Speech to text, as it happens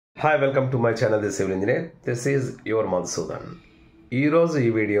Hi welcome to my channel the civil engineer. This is your Madhusudan. ఈరోజు ఈ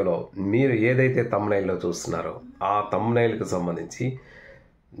వీడియోలో మీరు ఏదైతే తమ్నైల్లో చూస్తున్నారో ఆ తమ్నైల్కి సంబంధించి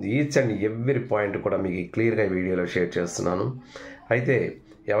ఈచ్ అండ్ ఎవ్రీ పాయింట్ కూడా మీకు క్లియర్గా ఈ వీడియోలో షేర్ చేస్తున్నాను. అయితే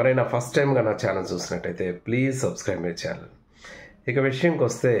ఎవరైనా ఫస్ట్ టైంగా నా ఛానల్ చూసినట్టయితే ప్లీజ్ సబ్స్క్రైబ్ మై ఛానల్. ఇక విషయంకి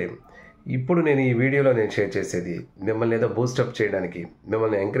వస్తే ఇప్పుడు నేను ఈ వీడియోలో షేర్ చేసేది మిమ్మల్ని ఏదో బూస్టప్ చేయడానికి,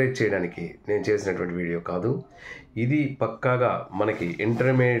 మిమ్మల్ని ఎంకరేజ్ చేయడానికి నేను చేసినటువంటి వీడియో కాదు. ఇది పక్కాగా మనకి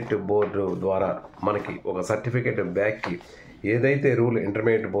ఇంటర్మీడియట్ బోర్డు ద్వారా మనకి ఒక సర్టిఫికేట్ బ్యాక్కి ఏదైతే రూల్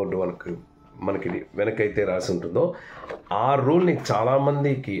ఇంటర్మీడియట్ బోర్డు మనకి వెనకైతే రాసి ఉంటుందో ఆ రూల్ని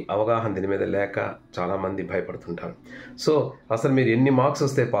చాలామందికి అవగాహన దీని మీద లేక చాలామంది భయపడుతుంటారు. సో అసలు మీరు ఎన్ని మార్క్స్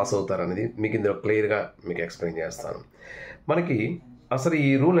వస్తే పాస్ అవుతారనేది మీకు ఇందులో క్లియర్గా మీకు ఎక్స్ప్లెయిన్ చేస్తాను. మనకి అసలు ఈ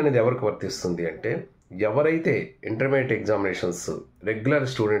రూల్ అనేది ఎవరికి వర్తిస్తుంది అంటే, ఎవరైతే intermediate examinations regular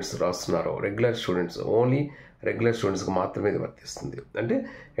students రాస్తున్నారో, only regular స్టూడెంట్స్కి మాత్రమే ఇది వర్తిస్తుంది. అంటే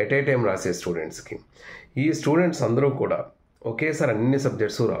ఎట్ ఏ టైం రాసే స్టూడెంట్స్కి. ఈ స్టూడెంట్స్ అందరూ కూడా ఒకేసారి అన్ని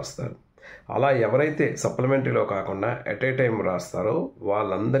సబ్జెక్ట్స్ రాస్తారు. అలా ఎవరైతే సప్లిమెంటరీలో కాకుండా ఎట్ ఏ టైం రాస్తారో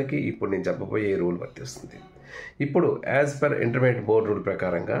వాళ్ళందరికీ ఇప్పుడు నేను చెప్పబోయే రూల్ వర్తిస్తుంది. ఇప్పుడు as per intermediate board rule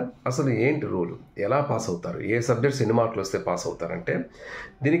ప్రకారంగా అసలు ఏంటి రూల్, ఎలా పాస్ అవుతారు, ఏ సబ్జెక్ట్స్ ఎన్ని మార్కులు వస్తే పాస్ అవుతారంటే,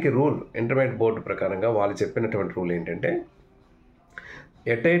 దీనికి రూల్ ఇంటర్మీడియట్ బోర్డు ప్రకారంగా వాళ్ళు చెప్పినటువంటి రూల్ ఏంటంటే,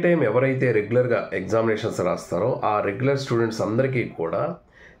 ఎట్ ఏ టైం ఎవరైతే రెగ్యులర్గా ఎగ్జామినేషన్స్ రాస్తారో ఆ రెగ్యులర్ స్టూడెంట్స్ అందరికీ కూడా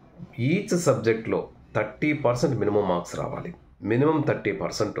ఈచ్ సబ్జెక్ట్లో 30% మినిమం మార్క్స్ రావాలి. మినిమం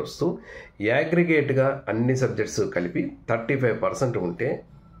 30% వస్తూ యాగ్రిగేట్గా అన్ని సబ్జెక్ట్స్ కలిపి 35% ఉంటే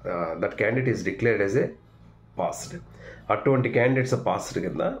that candidate is declared as a passed. అటువంటి క్యాండిడేట్స్ పాస్డ్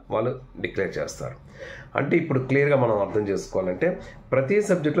కింద వాళ్ళు డిక్లేర్ చేస్తారు. అంటే ఇప్పుడు క్లియర్గా మనం అర్థం చేసుకోవాలంటే, ప్రతి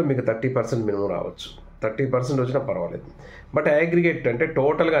సబ్జెక్ట్లో మీకు 30% మినిమం రావచ్చు, 30% వచ్చినా పర్వాలేదు. బట్ అగ్రిగేట్ అంటే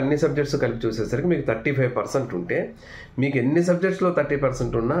టోటల్గా అన్ని సబ్జెక్ట్స్ కలిపి చూసేసరికి మీకు 35% ఉంటే, మీకు ఎన్ని సబ్జెక్ట్స్లో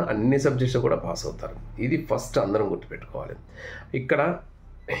 30% ఉన్నా అన్ని సబ్జెక్ట్స్ కూడా పాస్ అవుతారు. ఇది ఫస్ట్ అందరం గుర్తుపెట్టుకోవాలి. ఇక్కడ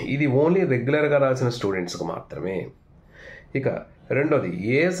ఇది ఓన్లీ రెగ్యులర్గా రాసిన స్టూడెంట్స్కి మాత్రమే. ఇక రెండోది,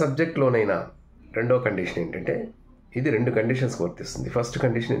 ఏ సబ్జెక్ట్లోనైనా రెండో కండిషన్ ఏంటంటే, ఇది 2 కండిషన్స్కి వర్తిస్తుంది. ఫస్ట్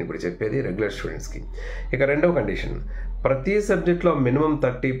కండిషన్ నేను ఇప్పుడు చెప్పేది రెగ్యులర్ స్టూడెంట్స్కి. ఇక రెండో కండిషన్, ప్రతి సబ్జెక్ట్లో మినిమం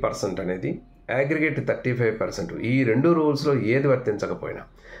 30% అనేది, అగ్రిగేట్ 35%. ఈ 2 రూల్స్లో ఏది వర్తించకపోయినా,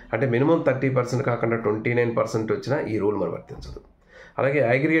 అంటే మినిమం 30% కాకుండా 29% వచ్చినా ఈ రూల్ మరి వర్తించదు. అలాగే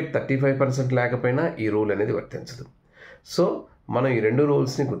అగ్రిగేట్ 35% లేకపోయినా ఈ రూల్ అనేది వర్తించదు. సో మనం ఈ 2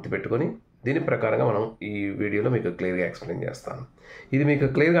 రూల్స్ని గుర్తుపెట్టుకొని దీని ప్రకారంగా మనం ఈ వీడియోలో మీకు క్లియర్గా ఎక్స్ప్లెయిన్ చేస్తాను. ఇది మీకు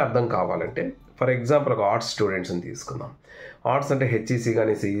క్లియర్గా అర్థం కావాలంటే, ఫర్ ఎగ్జాంపుల్ ఒక ఆర్ట్స్ స్టూడెంట్స్ని తీసుకుందాం. ఆర్ట్స్ అంటే హెచ్ఈసీ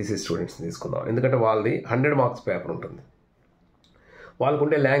కానీ సిఈసీ స్టూడెంట్స్ని తీసుకుందాం. ఎందుకంటే వాళ్ళది 100 మార్క్స్ పేపర్ ఉంటుంది.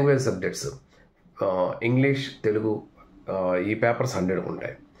 వాళ్ళకుండే లాంగ్వేజ్ సబ్జెక్ట్స్ ఇంగ్లీష్, తెలుగు, ఈ పేపర్స్ 100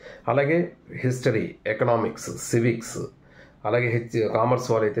 ఉంటాయి. అలాగే హిస్టరీ, ఎకనామిక్స్, సివిక్స్, అలాగే కామర్స్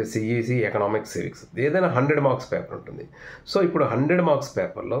వాళ్ళైతే సిఈసి, ఎకనామిక్స్, సివిక్స్, ఏదైనా 100 మార్క్స్ పేపర్ ఉంటుంది. సో ఇప్పుడు 100 మార్క్స్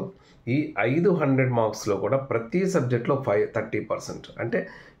పేపర్లో ఈ 500 మార్క్స్లో కూడా ప్రతి సబ్జెక్ట్లో 30%, అంటే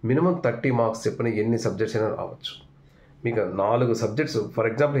మినిమం 30 మార్క్స్ చెప్పిన ఎన్ని సబ్జెక్ట్స్ అయినా రావచ్చు. మీకు 4 సబ్జెక్ట్స్, ఫర్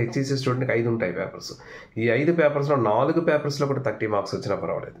ఎగ్జాంపుల్ హెచ్ఈసీ స్టూడెంట్కి 5 ఉంటాయి పేపర్స్. ఈ 5 పేపర్స్లో 4 పేపర్స్లో కూడా 30 మార్క్స్ వచ్చినా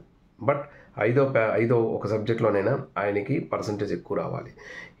పర్వాలేదు. బట్ ఐదో ఒక సబ్జెక్ట్లోనైనా ఆయనకి పర్సంటేజ్ ఎక్కువ రావాలి.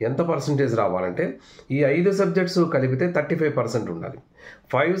 ఎంత పర్సంటేజ్ రావాలంటే, ఈ 5 సబ్జెక్ట్స్ కలిపితే 35% ఉండాలి.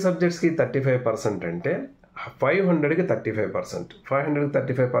 5 సబ్జెక్ట్స్కి 35% అంటే 500కి 35%. 500కి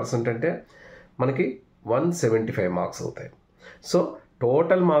 35% అంటే మనకి 175 మార్క్స్ అవుతాయి. So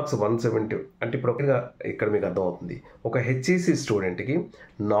total marks 170. అంటే ఇప్పుడు ఇక్కడ మీకు అర్థమవుతుంది, ఒక హెచ్ఈసీ స్టూడెంట్కి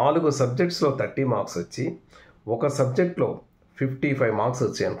 4 సబ్జెక్ట్స్లో 30 మార్క్స్ వచ్చి ఒక సబ్జెక్ట్లో 55 మార్క్స్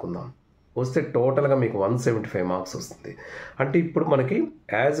వచ్చాయి అనుకుందాం. వస్తే టోటల్గా మీకు 175 మార్క్స్ వస్తుంది. అంటే ఇప్పుడు మనకి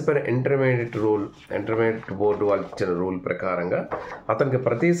యాజ్ పర్ ఇంటర్మీడియట్ బోర్డు వాళ్ళు ఇచ్చిన రూల్ ప్రకారంగా అతనికి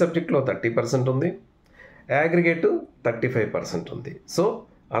ప్రతి సబ్జెక్ట్లో 30% ఉంది, అగ్రిగేట్ 35% ఉంది. సో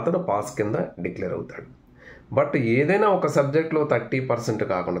అతను పాస్ కింద డిక్లేర్ అవుతాడు. బట్ ఏదైనా ఒక సబ్జెక్ట్లో 30%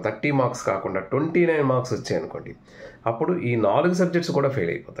 కాకుండా, 30 మార్క్స్ కాకుండా 29 మార్క్స్ వచ్చాయనుకోండి, అప్పుడు ఈ 4 సబ్జెక్ట్స్ కూడా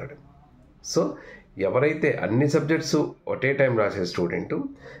ఫెయిల్ అయిపోతాడు. సో ఎవరైతే అన్ని సబ్జెక్ట్స్ ఒకే టైం రాసే స్టూడెంట్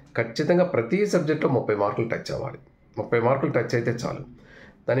ఖచ్చితంగా ప్రతి సబ్జెక్ట్లో 30 మార్కులు టచ్ అవ్వాలి. 30 మార్కులు టచ్ అయితే చాలు.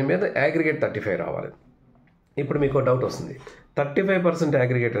 దాని మీద అగ్రిగేట్ 35 రావాలి. ఇప్పుడు మీకు డౌట్ వస్తుంది, 35%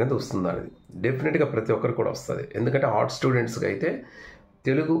 అగ్రిగేట్ అనేది వస్తుందా అనేది. డెఫినెట్గా ప్రతి ఒక్కరు కూడా వస్తుంది. ఎందుకంటే ఆర్ట్స్ స్టూడెంట్స్కి అయితే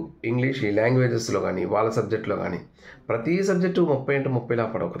తెలుగు, ఇంగ్లీష్, ఈ లాంగ్వేజెస్లో కానీ వాళ్ళ సబ్జెక్ట్లో కానీ ప్రతి సబ్జెక్టు 30 అంటే 30లా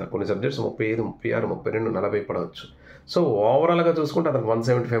పడవు కదా. కొన్ని సబ్జెక్ట్స్ 35, 36, 32, 40 పడవచ్చు. సో ఓవరాల్గా చూసుకుంటే అతనికి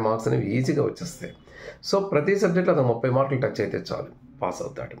 175 మార్క్స్ అనేవి ఈజీగా వచ్చేస్తాయి. సో ప్రతి సబ్జెక్ట్లో అతను 30 మార్కులు టచ్ అయితే చాలు, పాస్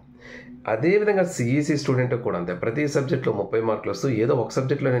అవుతాడు. అదేవిధంగా సిఈసీ స్టూడెంట్కి కూడా అంతే. ప్రతి సబ్జెక్ట్లో 30 మార్కులు వస్తూ ఏదో ఒక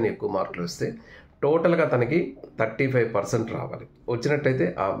సబ్జెక్ట్లో నేను ఎక్కువ మార్కులు వస్తే టోటల్గా తనకి 35% రావాలి. వచ్చినట్టయితే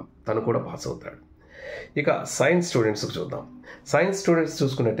తను కూడా పాస్ అవుతాడు. ఇక సైన్స్ స్టూడెంట్స్కి చూద్దాం. Science students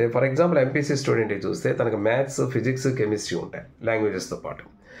చూసుకున్నట్టే for example MPC student చూస్తే తనకు మ్యాథ్స్, ఫిజిక్స్, కెమిస్ట్రీ ఉంటాయి లాంగ్వేజెస్తో పాటు.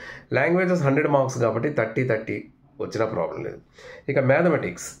 లాంగ్వేజెస్ 100 మార్క్స్ కాబట్టి 30 వచ్చినా ప్రాబ్లం లేదు. ఇక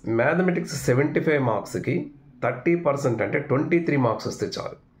మ్యాథమెటిక్స్ 75 మార్క్స్కి 30% అంటే 23 మార్క్స్ వస్తే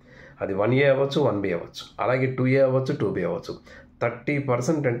చాలు. అది 1A అవ్వచ్చు, 1B అవ్వచ్చు, అలాగే 2A అవ్వచ్చు, 2B అవ్వచ్చు.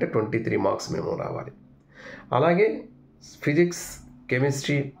 30% అంటే 23 మార్క్స్ మేము రావాలి. అలాగే ఫిజిక్స్,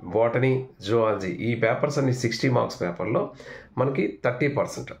 కెమిస్ట్రీ, బాటనీ, జువాలజీ ఈ పేపర్స్ అన్ని 60 మార్క్స్ పేపర్లో మనకి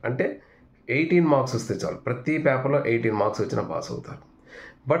 30% అంటే 18 మార్క్స్ వస్తే చాలు. ప్రతి పేపర్లో 18 మార్క్స్ వచ్చినా పాస్ అవుతారు.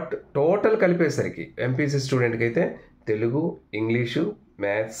 బట్ టోటల్ కలిపేసరికి ఎంపీసీ స్టూడెంట్కి అయితే Telugu, English,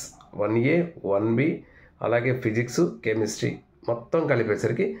 maths 1A, 1B అలాగే ఫిజిక్స్, కెమిస్ట్రీ మొత్తం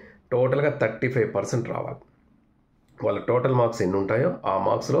కలిపేసరికి టోటల్గా 35% రావాలి. వాళ్ళ టోటల్ మార్క్స్ ఎన్ని ఉంటాయో ఆ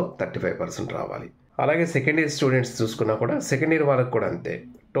మార్క్స్లో 35% రావాలి. అలాగే సెకండ్ ఇయర్ స్టూడెంట్స్ చూసుకున్నా కూడా సెకండ్ ఇయర్ వాళ్ళకి కూడా అంతే.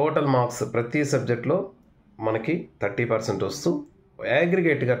 టోటల్ మార్క్స్ ప్రతి సబ్జెక్ట్లో మనకి 30% వస్తూ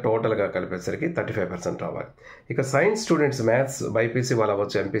అగ్రిగేట్గా టోటల్గా కలిపేసరికి 35% రావాలి. ఇక సైన్స్ స్టూడెంట్స్ మ్యాథ్స్ బైపీసీ వాళ్ళు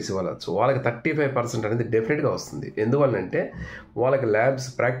అవ్వచ్చు, ఎంపీసీ వాళ్ళు అవ్వచ్చు, వాళ్ళకి 35% అనేది డెఫినెట్గా వస్తుంది. ఎందువల్లంటే వాళ్ళకి ల్యాబ్స్,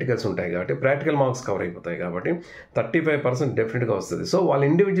 ప్రాక్టికల్స్ ఉంటాయి కాబట్టి ప్రాక్టికల్ మార్క్స్ కవర్ అయిపోతాయి కాబట్టి 35% డెఫినెట్గా వస్తుంది. సో వాళ్ళు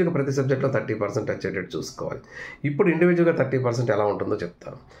ఇండివిజువల్గా ప్రతి సబ్జెక్ట్లో 30% వచ్చేటట్టు చూసుకోవాలి. ఇప్పుడు ఇండివిజువల్గా 30% ఎలా ఉంటుందో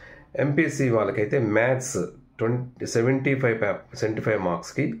చెప్తాను. ఎంపీసీ వాళ్ళకైతే మ్యాథ్స్ 75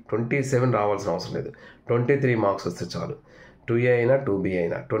 మార్క్స్కి 27 రావాల్సిన అవసరం లేదు. 23 మార్క్స్ వస్తే చాలు. 2A అయినా 2B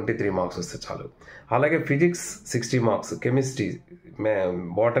అయినా 23 మార్క్స్ వస్తే చాలు. అలాగే physics 60 marks, chemistry,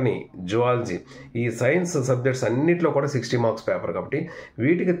 botany, zoology ఈ సైన్స్ సబ్జెక్ట్స్ అన్నింటిలో కూడా 60 మార్క్స్ పేపర్ కాబట్టి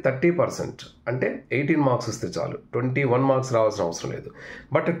వీటికి 30% అంటే 18 మార్క్స్ వస్తే చాలు. 21 మార్క్స్ రావాల్సిన అవసరం లేదు.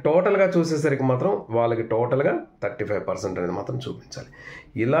 బట్ టోటల్గా చూసేసరికి మాత్రం వాళ్ళకి టోటల్గా 35% అనేది మాత్రం చూపించాలి.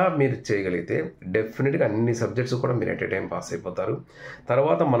 ఇలా మీరు చేయగలిగితే డెఫినెట్గా అన్ని సబ్జెక్ట్స్ కూడా మీరు ఎట్ ఏ టైం పాస్ అయిపోతారు.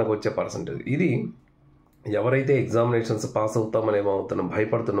 తర్వాత మనకు వచ్చే పర్సంటేజ్ ఇది ఎవరైతే ఎగ్జామినేషన్స్ పాస్ అవుతామని ఏమవుతున్న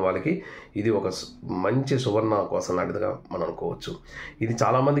భయపడుతున్న వాళ్ళకి ఇది ఒక మంచి సువర్ణ కోసం లాంటిదిగా మనం అనుకోవచ్చు. ఇది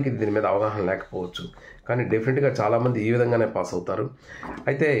చాలామందికి దీని మీద అవగాహన లేకపోవచ్చు, కానీ డెఫినెట్గా చాలామంది ఈ విధంగానే పాస్ అవుతారు.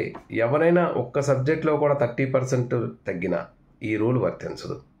 అయితే ఎవరైనా ఒక్క సబ్జెక్ట్లో కూడా 30% తగ్గినా ఈ రూల్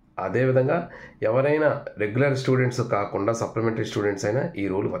వర్తించదు. అదేవిధంగా ఎవరైనా రెగ్యులర్ స్టూడెంట్స్ కాకుండా సప్లిమెంటరీ స్టూడెంట్స్ అయినా ఈ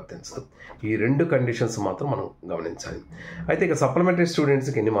రూల్ వర్తించదు. ఈ 2 కండిషన్స్ మాత్రం మనం గమనించాలి. అయితే ఇక సప్లిమెంటరీ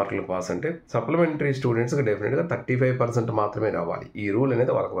స్టూడెంట్స్కి ఎన్ని మార్కులు పాస్ అంటే సప్లిమెంటరీ స్టూడెంట్స్కి డెఫినెట్గా 35% మాత్రమే రావాలి. ఈ రూల్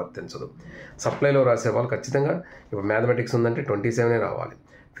అనేది వాళ్ళకి వర్తించదు. సప్లైలో రాసే వాళ్ళు ఖచ్చితంగా ఇప్పుడు మ్యాథమెటిక్స్ ఉందంటే 27 రావాలి.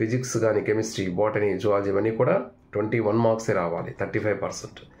 ఫిజిక్స్ కానీ, కెమిస్ట్రీ, బాటనీ, జువాలజీ ఇవన్నీ కూడా 21 మార్క్సే రావాలి,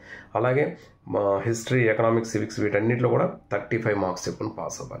 35%. అలాగే హిస్టరీ, ఎకనామిక్స్, సివిక్స్ వీటన్నిటిలో కూడా 35 మార్క్స్ చెప్పున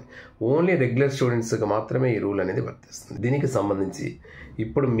పాస్ అవ్వాలి. ఓన్లీ రెగ్యులర్ స్టూడెంట్స్కి మాత్రమే ఈ రూల్ అనేది వర్తిస్తుంది. దీనికి సంబంధించి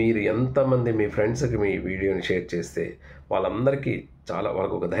ఇప్పుడు మీరు ఎంతమంది మీ ఫ్రెండ్స్కి మీ వీడియోని షేర్ చేస్తే వాళ్ళందరికీ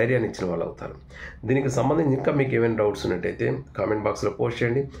వాళ్ళకు ఒక ధైర్యాన్ని ఇచ్చిన వాళ్ళు అవుతారు. దీనికి సంబంధించి ఇంకా మీకు ఏమైనా డౌట్స్ ఉన్నట్టయితే కామెంట్ బాక్స్లో పోస్ట్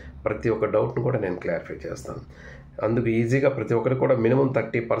చేయండి. ప్రతి ఒక్క డౌట్ను కూడా నేను క్లారిఫై చేస్తాను. అందుకు ఈజీగా ప్రతి ఒక్కరికి కూడా మినిమం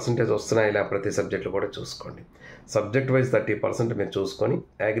 30% వస్తున్నాయి. ఇలా ప్రతి సబ్జెక్టులు కూడా చూసుకోండి. సబ్జెక్ట్ వైజ్ 30% మీరు చూసుకొని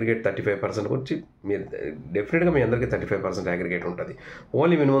అగ్రిగేట్ 35% వచ్చి మీరు డెఫినెట్గా మీ అందరికీ 35% అగ్రిగేట్ ఉంటుంది.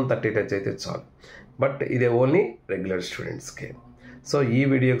 ఓన్లీ మినిమం 30 టచ్ అయితే చాలు. బట్ ఇదే ఓన్లీ రెగ్యులర్ స్టూడెంట్స్కే. సో ఈ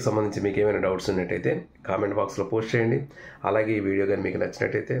వీడియోకి సంబంధించి మీకు ఏమైనా డౌట్స్ ఉన్నట్టయితే కామెంట్ బాక్స్లో పోస్ట్ చేయండి. అలాగే ఈ వీడియో కానీ మీకు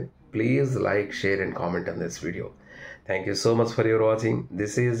నచ్చినట్టయితే please like, share and comment on this video. Thank you so much for your watching.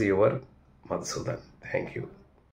 This is your Madhusudan. Thank you.